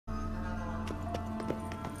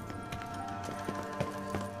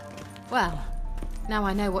Well, now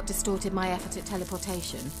I know what distorted my effort at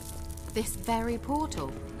teleportation. This very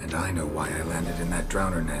portal. And I know why I landed in that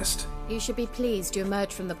drowner nest. You should be pleased you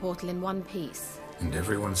emerged from the portal in one piece. And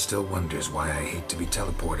everyone still wonders why I hate to be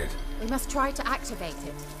teleported. We must try to activate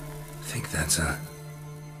it. Think that's a...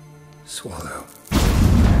 swallow.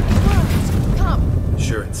 It worked! Come!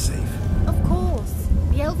 Sure it's safe. Of course.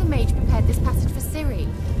 The Elven Mage prepared this passage for Ciri.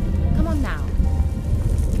 Come on now.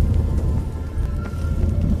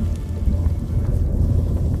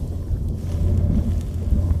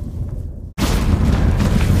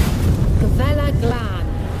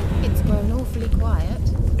 It's grown awfully quiet.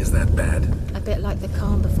 Is that bad? A bit like the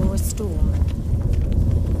calm before a storm.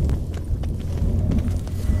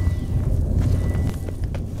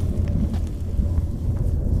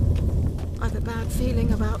 I've a bad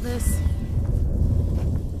feeling about this.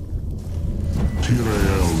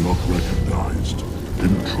 Tyrael not recognized.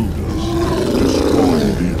 Intruders. Destroy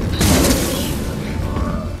the intruders.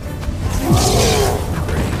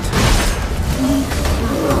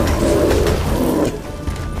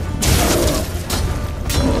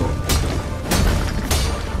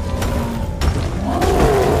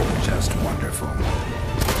 Just wonderful.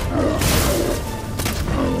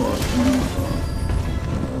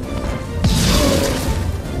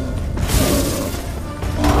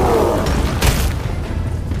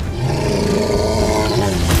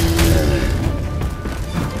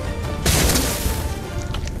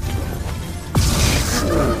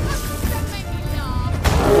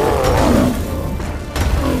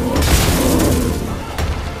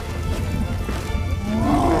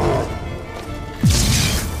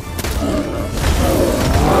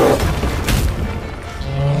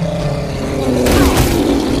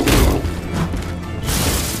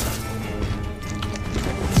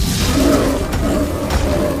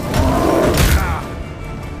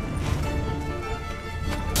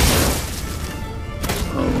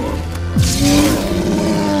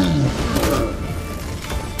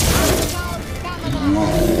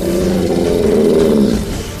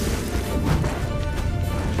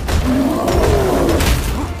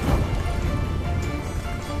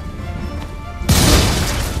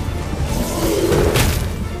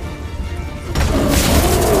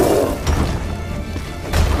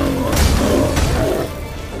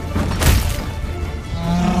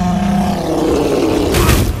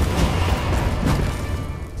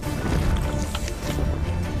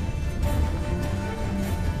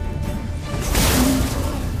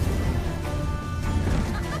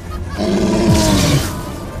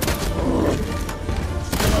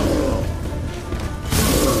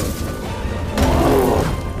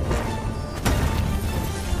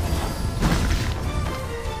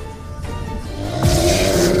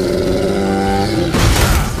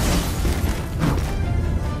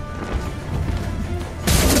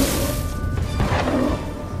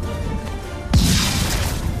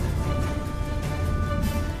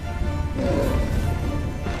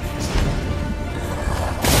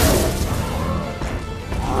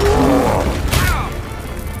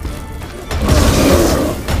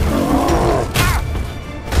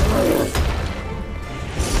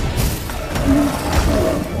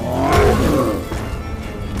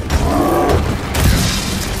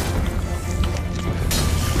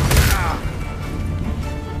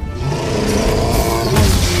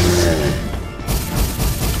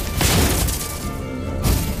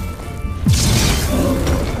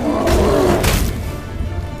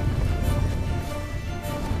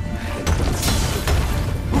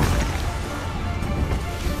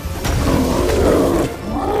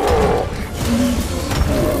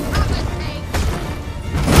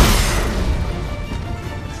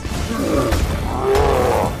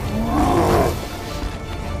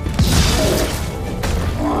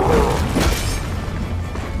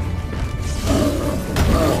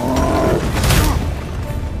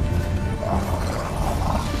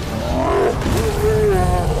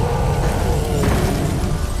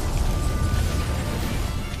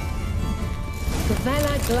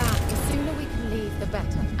 The sooner we can leave, the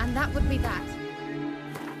better. And that would be that.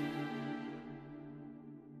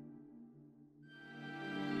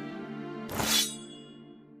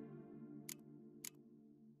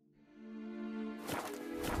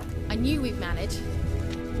 I knew we'd manage.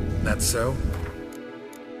 That's so?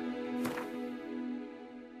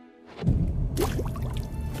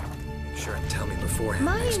 Sure, and tell me beforehand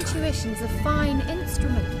My next time. intuition's a fine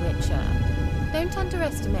instrument, Witcher. Don't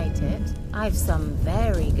underestimate it. I've some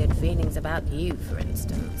very good feelings about you, for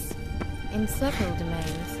instance. In several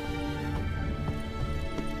domains.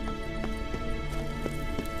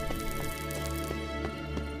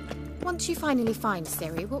 Once you finally find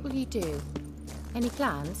Ciri, what will you do? Any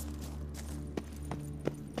plans?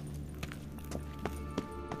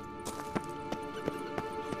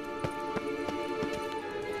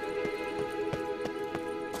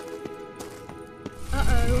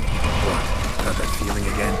 Uh-oh. What? Got that feeling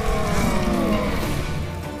again?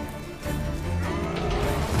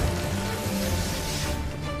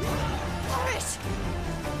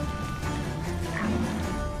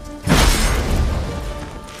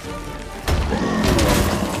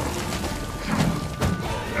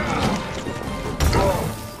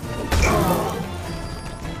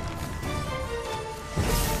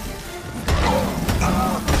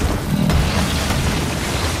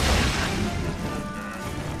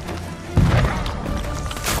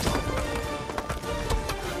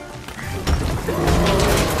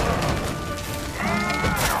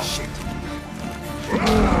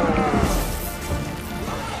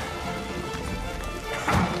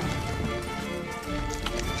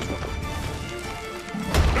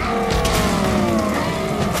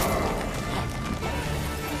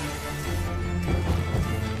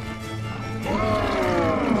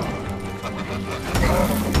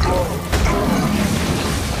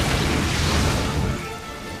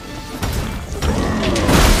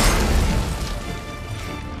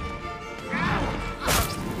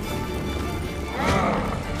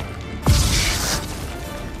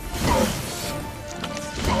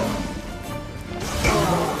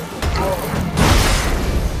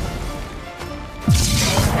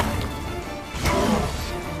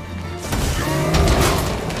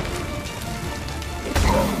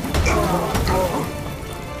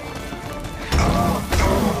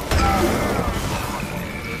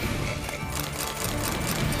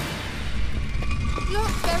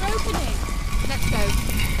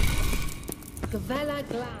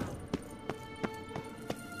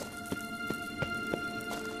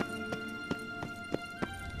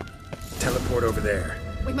 Teleport over there.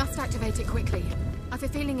 We must activate it quickly. I've a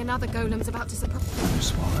feeling another golem's about to surprise.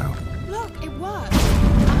 Swallow. Look, it worked.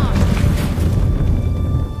 Come on.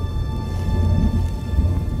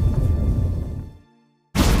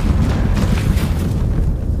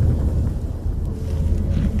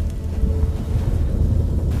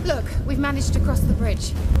 Look, we've managed to cross the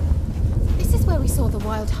bridge. This is where we saw the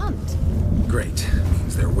wild hunt. Great.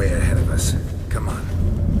 Means they're way ahead of us. Come on.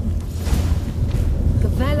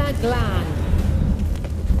 Gavella Glan.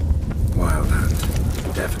 Wild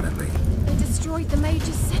hunt. Definitely. They destroyed the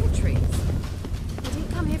Mage's sentries. They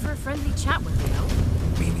didn't come here for a friendly chat with me, though.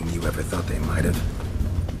 Meaning you ever thought they might have?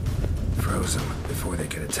 Froze them before they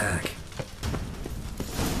could attack.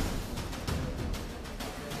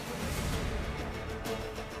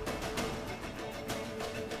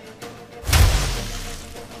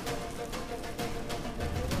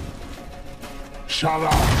 Shut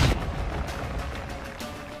up!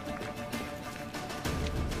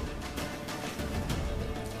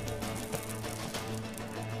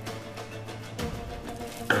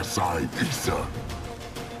 Esai Isa.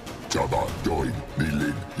 Jabba doin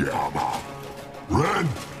nilin yama. Ren!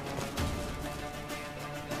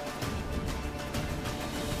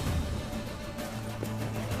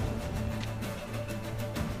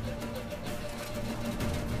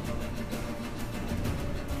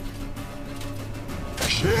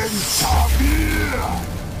 Shin Tabir!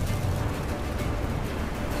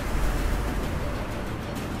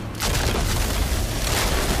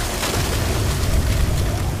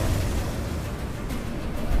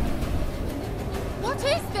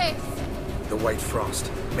 The White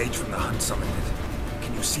Frost. Mage from the Hunt summoned it.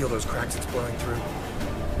 Can you seal those cracks it's blowing through?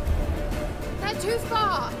 They're too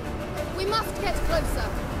far. We must get closer.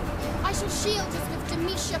 I shall shield us with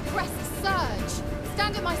Demetia Crest's surge.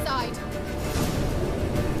 Stand at my side.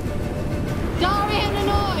 Darian and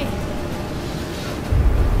I!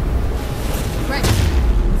 Ready.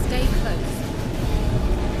 Stay close.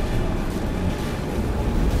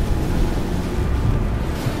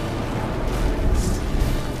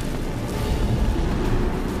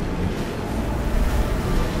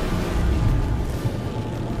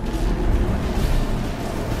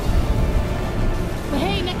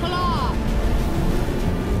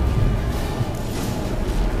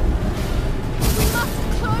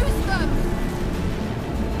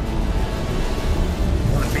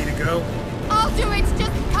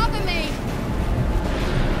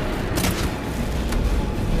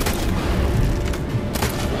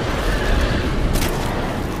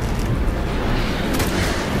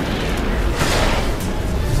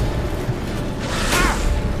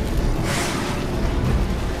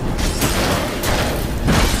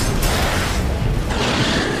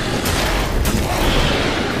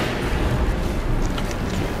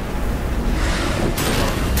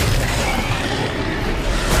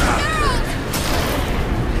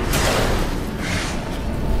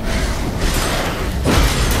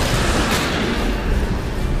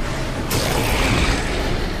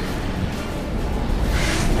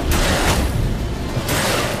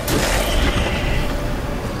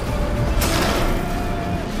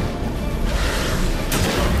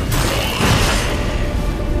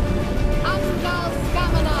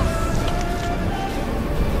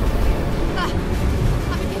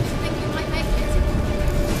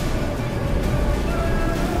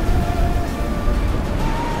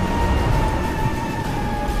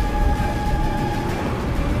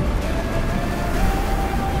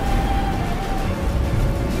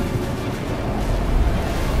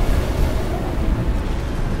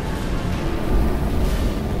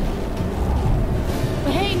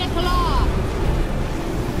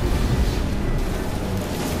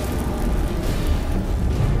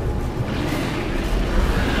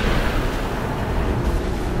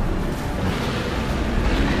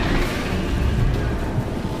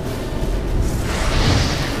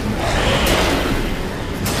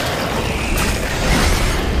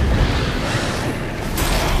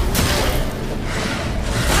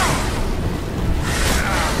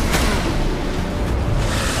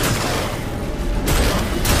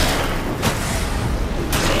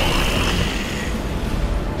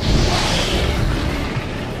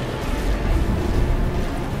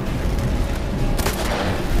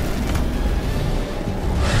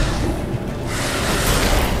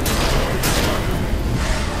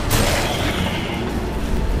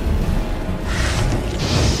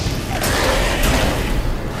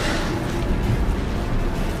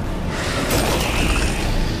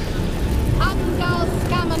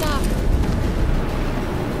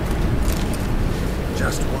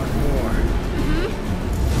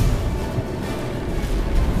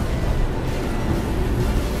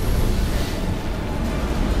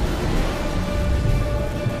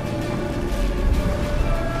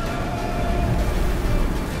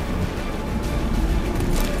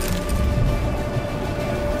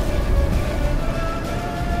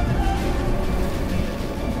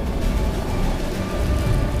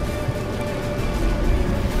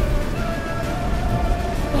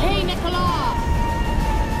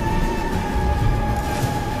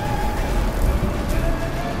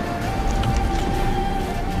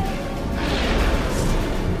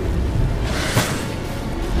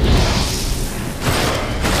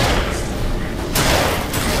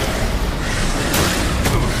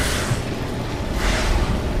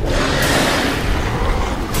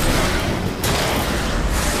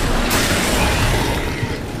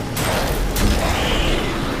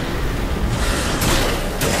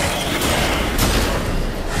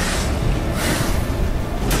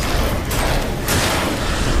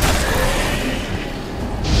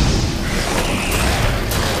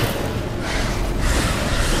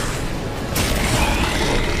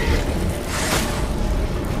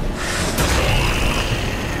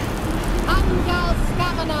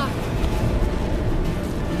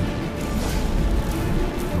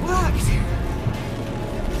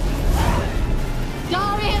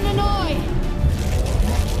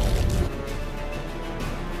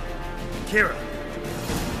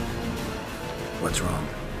 wrong?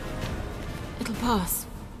 It'll pass.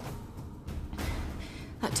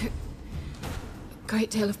 That took a great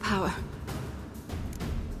deal of power.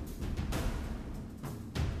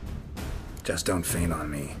 Just don't faint on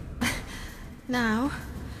me. Now,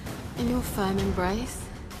 in your firm embrace,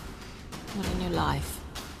 not in your life.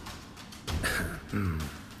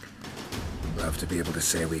 Love to be able to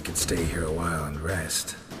say we could stay here a while and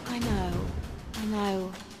rest. I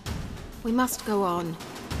know. We must go on.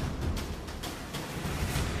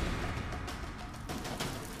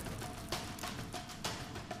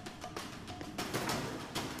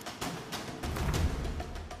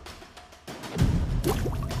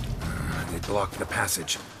 They blocked the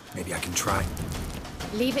passage. Maybe I can try.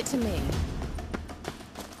 Leave it to me.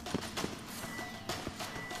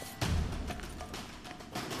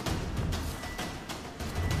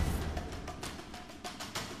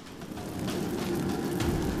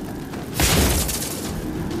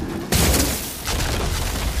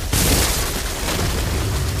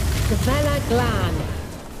 Glan.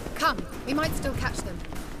 Come, we might still catch them.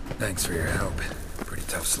 Thanks for your help. Pretty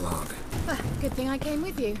tough slog. Good thing I came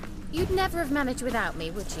with you. You'd never have managed without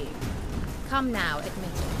me, would you? Come now,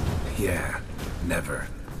 admit it. Yeah, never.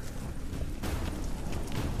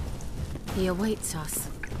 He awaits us.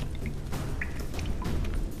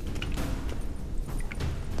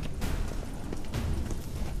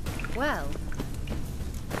 Well.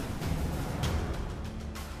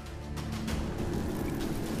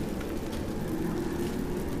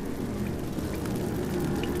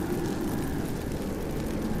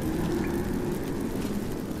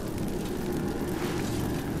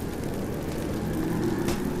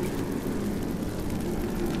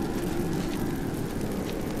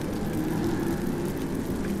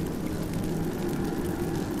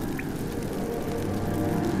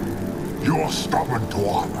 You're stubborn,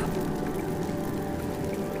 Tuan.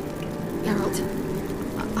 Geralt,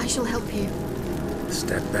 I shall help you.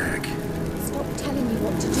 Step back. Stop telling me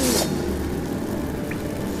what to do.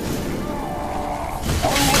 I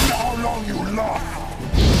wonder how long you last.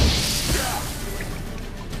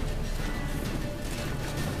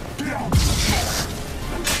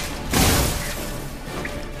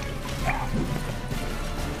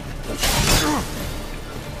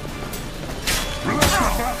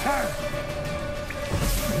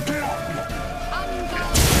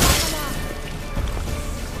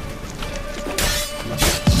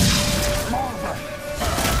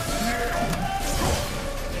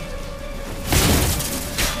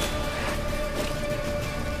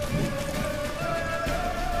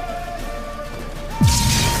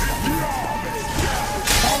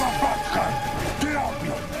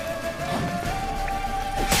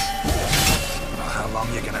 How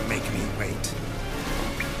long you gonna make me wait?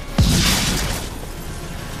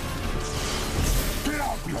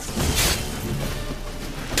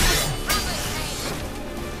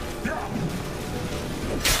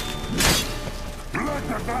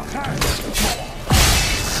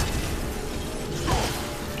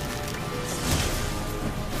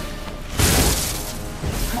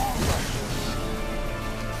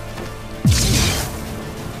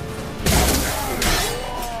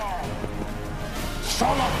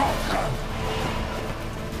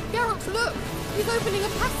 Geralt, look! He's opening a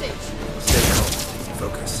passage! Stay calm.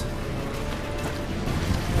 Focus.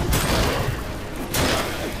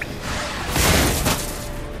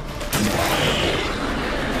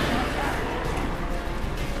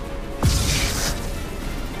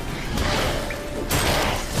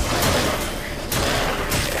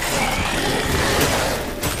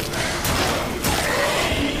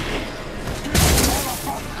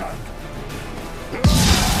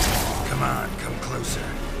 Come on, come closer.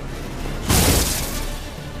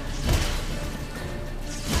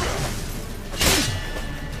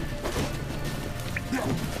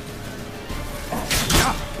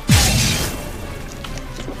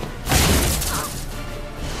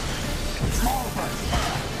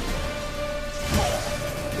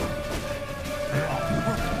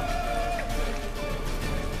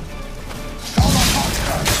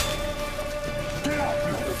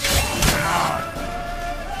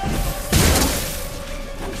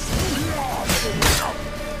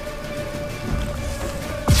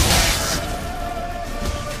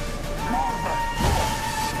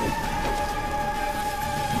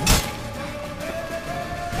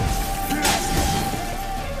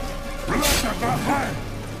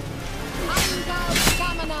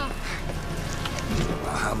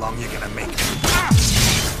 Well, how long you gonna make me?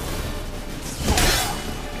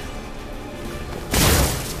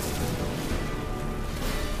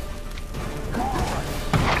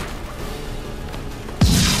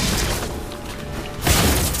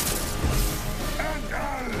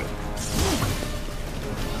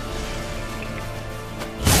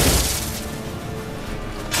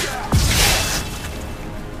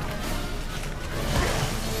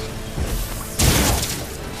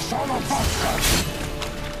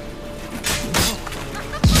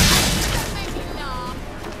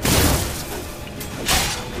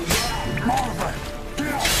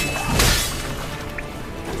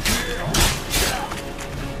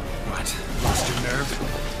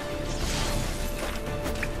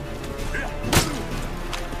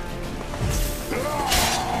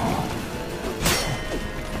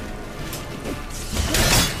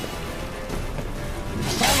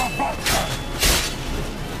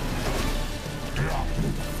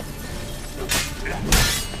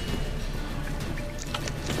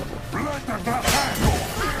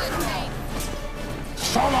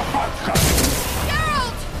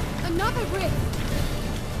 Geralt! Another rift!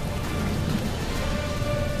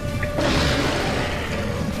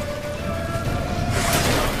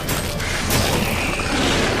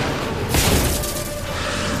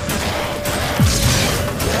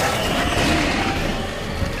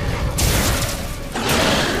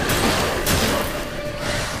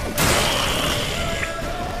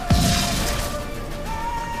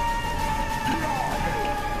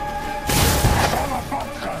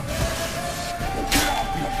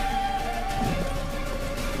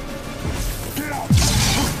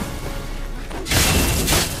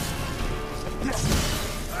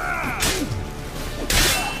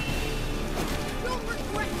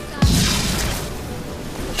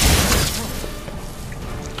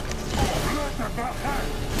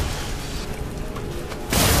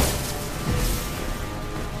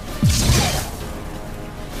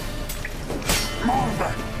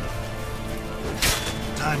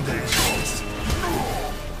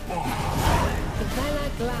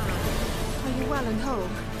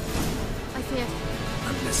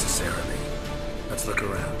 Unnecessarily. Let's look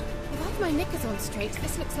around. If I've my knickers on straight,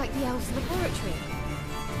 this looks like the elves' laboratory.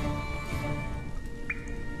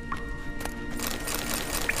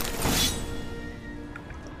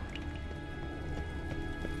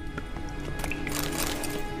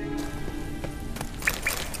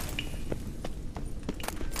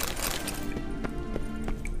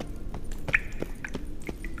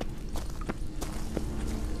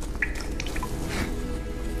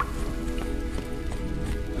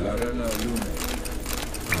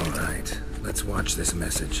 Alright, let's watch this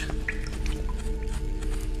message.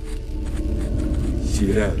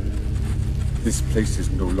 Geralt, this place is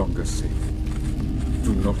no longer safe.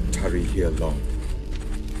 Do not tarry here long.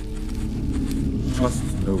 Trust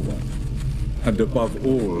no one. And above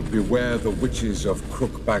all, beware the witches of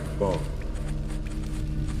Crookback Bog.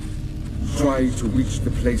 Try to reach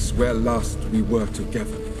the place where last we were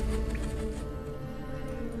together.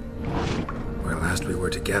 Where last we were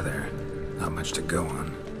together, not much to go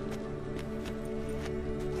on.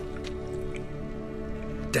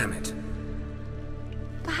 Damn it.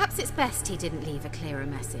 Perhaps it's best he didn't leave a clearer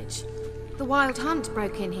message. The Wild Hunt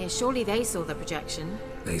broke in here. Surely they saw the projection.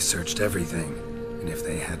 They searched everything, and if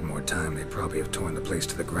they had more time, they'd probably have torn the place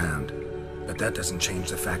to the ground. But that doesn't change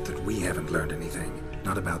the fact that we haven't learned anything.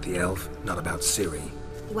 Not about the elf, not about Ciri.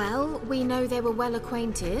 Well, we know they were well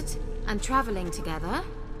acquainted and traveling together.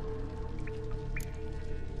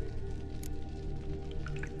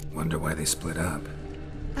 Wonder why they split up.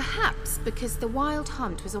 Perhaps because the Wild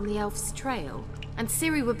Hunt was on the elf's trail, and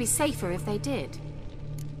Ciri would be safer if they did.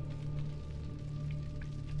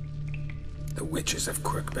 The witches of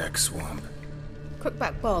Crookback Swamp.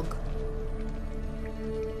 Crookback Bog.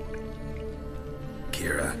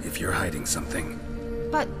 Kira, if you're hiding something...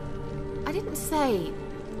 But I didn't say...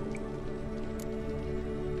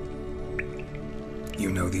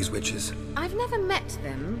 You know these witches? I've never met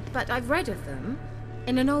them, but I've read of them.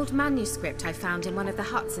 In an old manuscript I found in one of the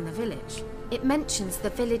huts in the village. It mentions the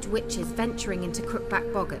village witches venturing into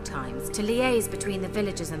Crookback Bog at times to liaise between the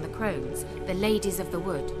villagers and the crones, the ladies of the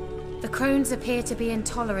wood. The crones appear to be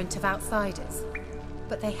intolerant of outsiders,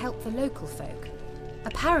 but they help the local folk.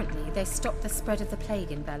 Apparently, they stopped the spread of the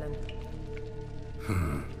plague in Velen.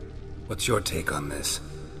 What's your take on this?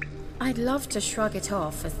 I'd love to shrug it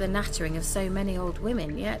off as the nattering of so many old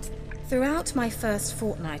women, yet throughout my first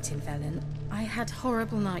fortnight in Velen, I had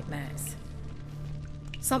horrible nightmares.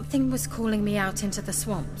 Something was calling me out into the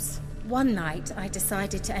swamps. One night, I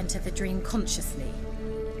decided to enter the dream consciously,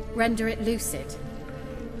 render it lucid.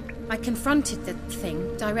 I confronted the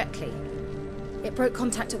thing directly. It broke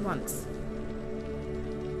contact at once.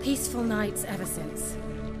 Peaceful nights ever since.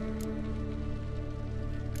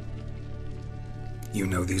 You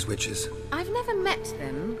know these witches? I've never met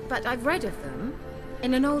them, but I've read of them.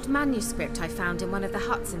 In an old manuscript I found in one of the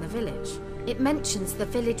huts in the village. It mentions the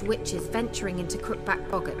village witches venturing into Crookback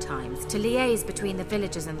Bog at times to liaise between the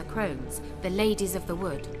villagers and the crones, the ladies of the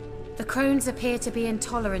wood. The crones appear to be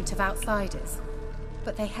intolerant of outsiders,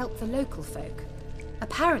 but they help the local folk.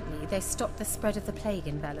 Apparently, they stopped the spread of the plague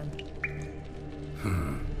in Velen.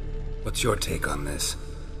 What's your take on this?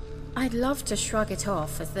 I'd love to shrug it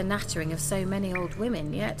off as the nattering of so many old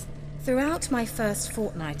women, yet throughout my first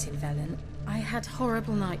fortnight in Velen, I had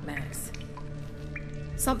horrible nightmares.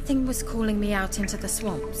 Something was calling me out into the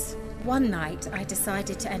swamps. One night, I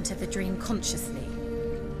decided to enter the dream consciously,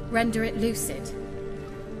 render it lucid.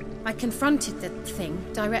 I confronted the thing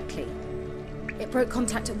directly. It broke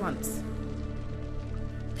contact at once.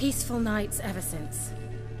 peaceful nights ever since.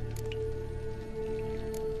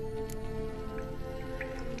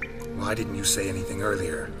 Why didn't you say anything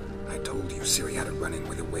earlier? I told you Ciri had a run-in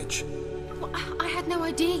with a witch. Well, I had no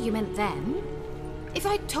idea you meant them. If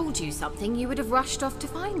I'd told you something, you would have rushed off to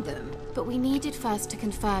find them. But we needed first to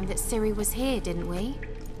confirm that Ciri was here, didn't we?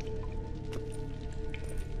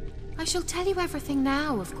 I shall tell you everything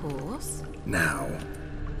now, of course. Now?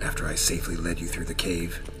 After I safely led you through the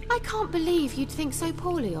cave? I can't believe you'd think so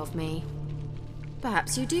poorly of me.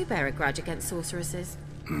 Perhaps you do bear a grudge against sorceresses.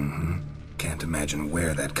 Mm-hmm. Can't imagine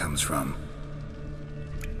where that comes from.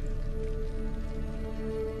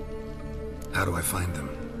 How do I find them?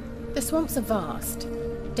 The swamps are vast,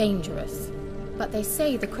 dangerous, but they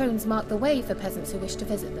say the crones mark the way for peasants who wish to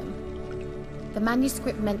visit them. The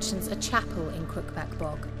manuscript mentions a chapel in Crookback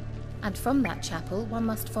Bog, and from that chapel one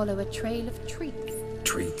must follow a trail of treats.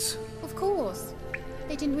 Treats? Of course.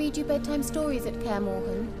 They didn't read you bedtime stories at Kaer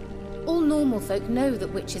Morhen. All normal folk know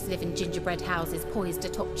that witches live in gingerbread houses poised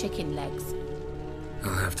atop chicken legs.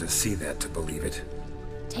 I'll have to see that to believe it.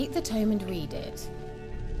 Take the tome and read it.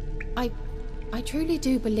 I truly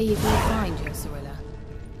do believe you'll find your Cirilla.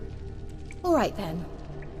 All right then.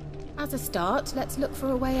 As a start, let's look for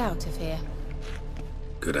a way out of here.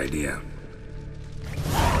 Good idea.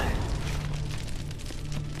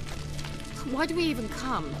 Why do we even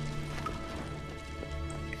come?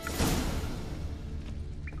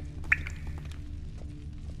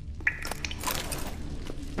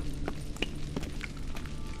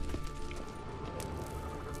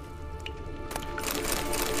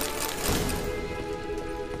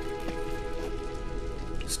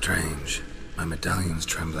 Strange. My medallion's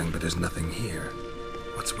trembling, but there's nothing here.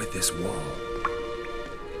 What's with this wall?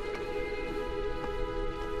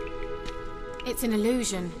 It's an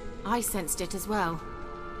illusion. I sensed it as well.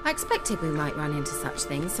 I expected we might run into such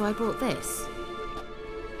things, so I brought this.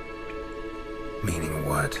 Meaning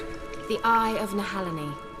what? The Eye of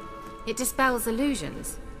Nahalani. It dispels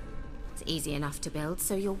illusions. It's easy enough to build,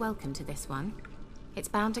 so you're welcome to this one. It's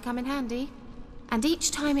bound to come in handy. And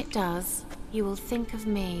each time it does, you will think of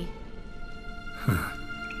me. Huh.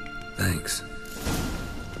 Thanks.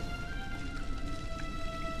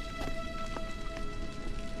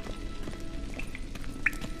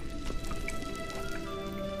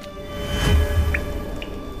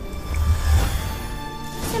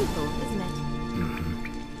 Simple, isn't it?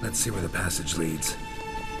 Mm-hmm. Let's see where the passage leads.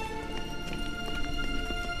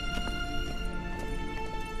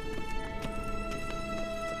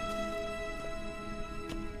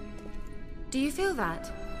 Do you feel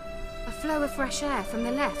that? A flow of fresh air from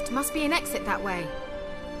the left. Must be an exit that way.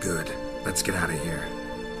 Good. Let's get out of here.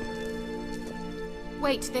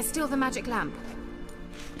 Wait, there's still the magic lamp.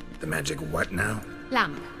 The magic what now?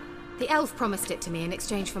 Lamp. The elf promised it to me in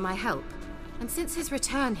exchange for my help. And since his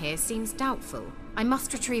return here seems doubtful, I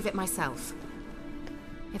must retrieve it myself.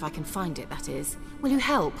 If I can find it, that is. Will you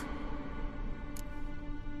help?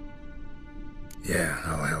 Yeah,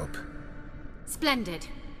 I'll help. Splendid.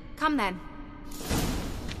 Come then.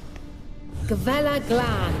 Gavella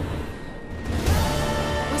Glan.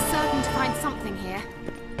 We're certain to find something here.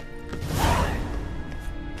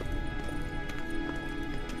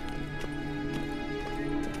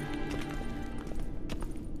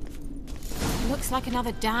 Looks like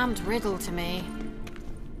another damned riddle to me.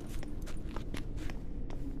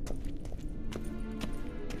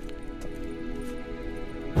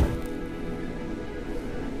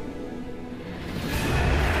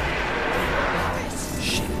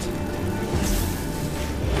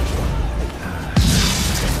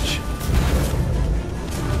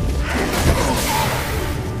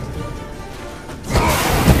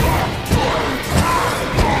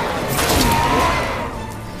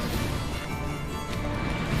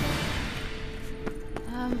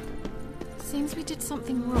 Seems we did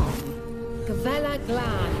something wrong. Gavella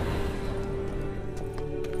Glan.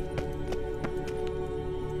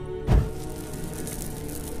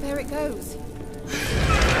 There it goes.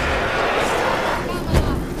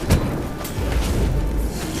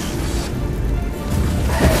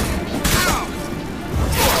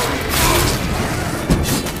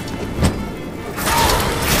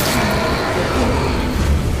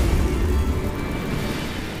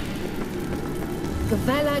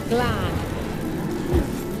 Gavella Glan.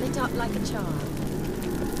 Lit up like a charm.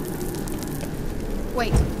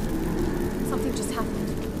 Wait. Something just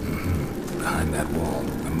happened. Behind that wall,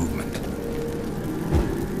 a movement.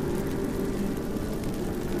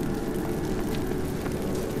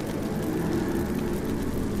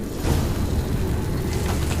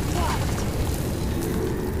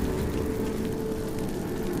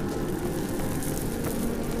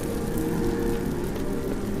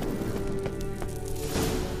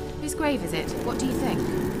 grave is it? What do you think?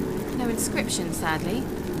 No inscription, sadly.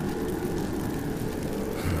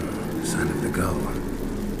 Sign of the gull.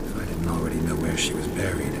 If I didn't already know where she was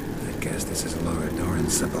buried, I'd guess this is Laura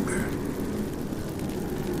Doran's sepulchre.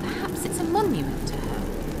 Perhaps it's a monument to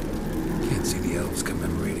her. Can't see the elves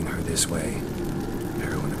commemorating her this way.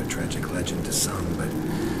 Heroine of a tragic legend to some, but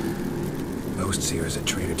most see her as a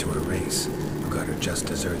traitor to her race, who got her just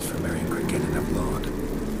desserts for marrying Cregennan of Laud.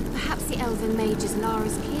 Perhaps the elven mage is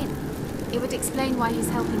Lara's kin. It would explain why he's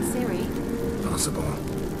helping Ciri. Possible.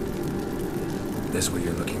 This what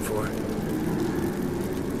you're looking for?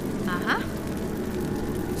 Uh-huh.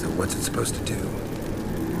 So what's it supposed to do?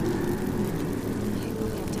 We'll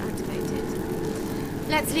be able to activate it.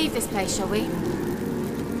 Let's leave this place, shall we?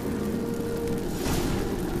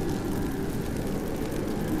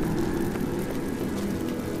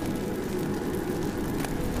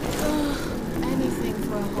 Anything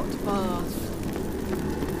for a hot bath.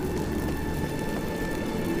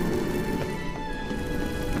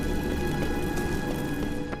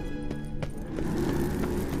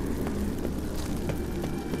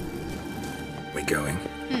 We going?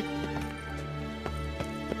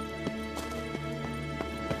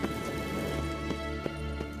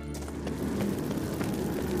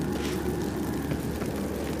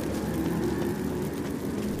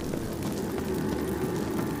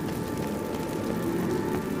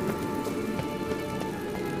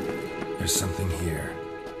 There's something here.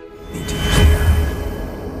 Need to use the eye.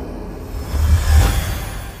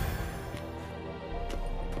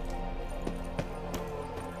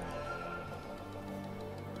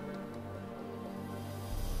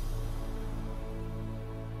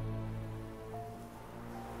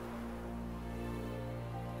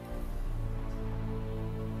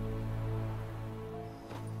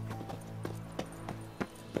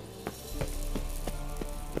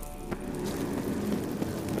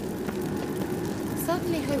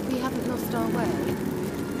 Certainly hope we haven't lost our way.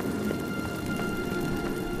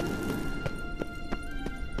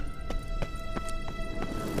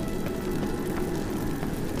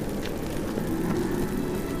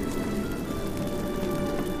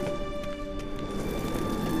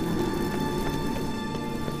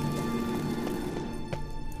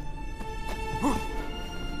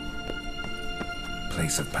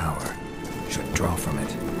 Place of power. Should draw from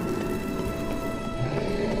it.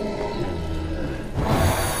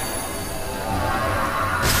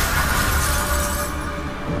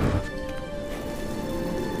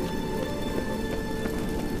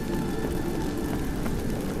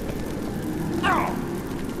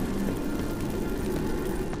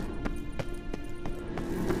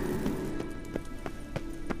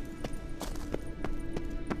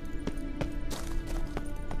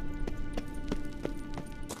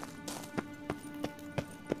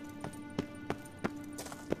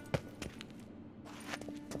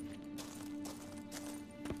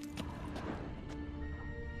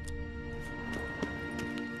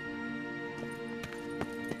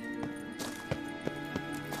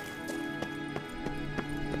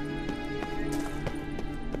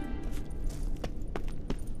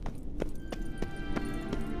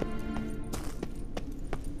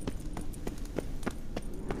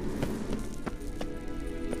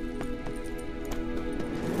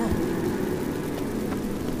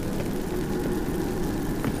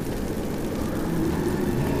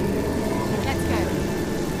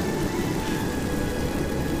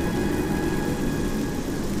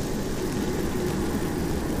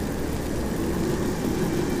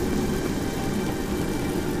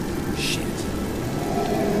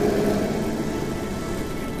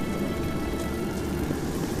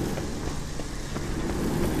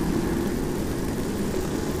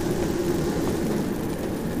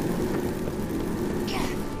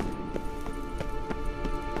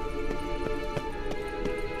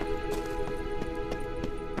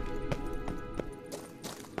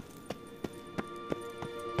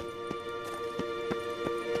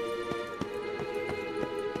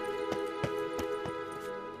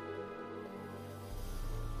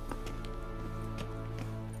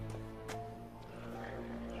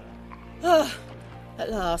 At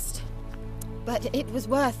last. But it was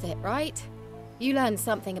worth it, right? You learned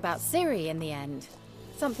something about Ciri in the end.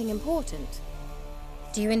 Something important.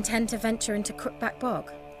 Do you intend to venture into Crookback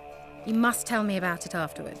Bog? You must tell me about it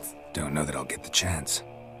afterwards. Don't know that I'll get the chance.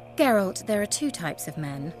 Geralt, there are two types of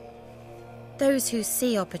men. Those who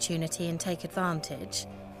see opportunity and take advantage,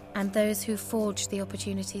 and those who forge the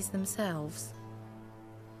opportunities themselves.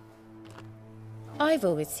 I've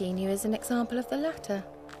always seen you as an example of the latter.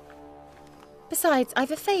 Besides,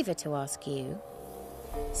 I've a favour to ask you.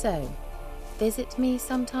 So, visit me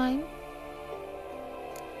sometime?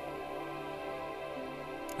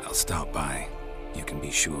 I'll stop by. You can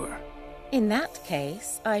be sure. In that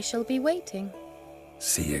case, I shall be waiting.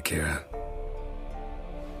 See ya, Kira.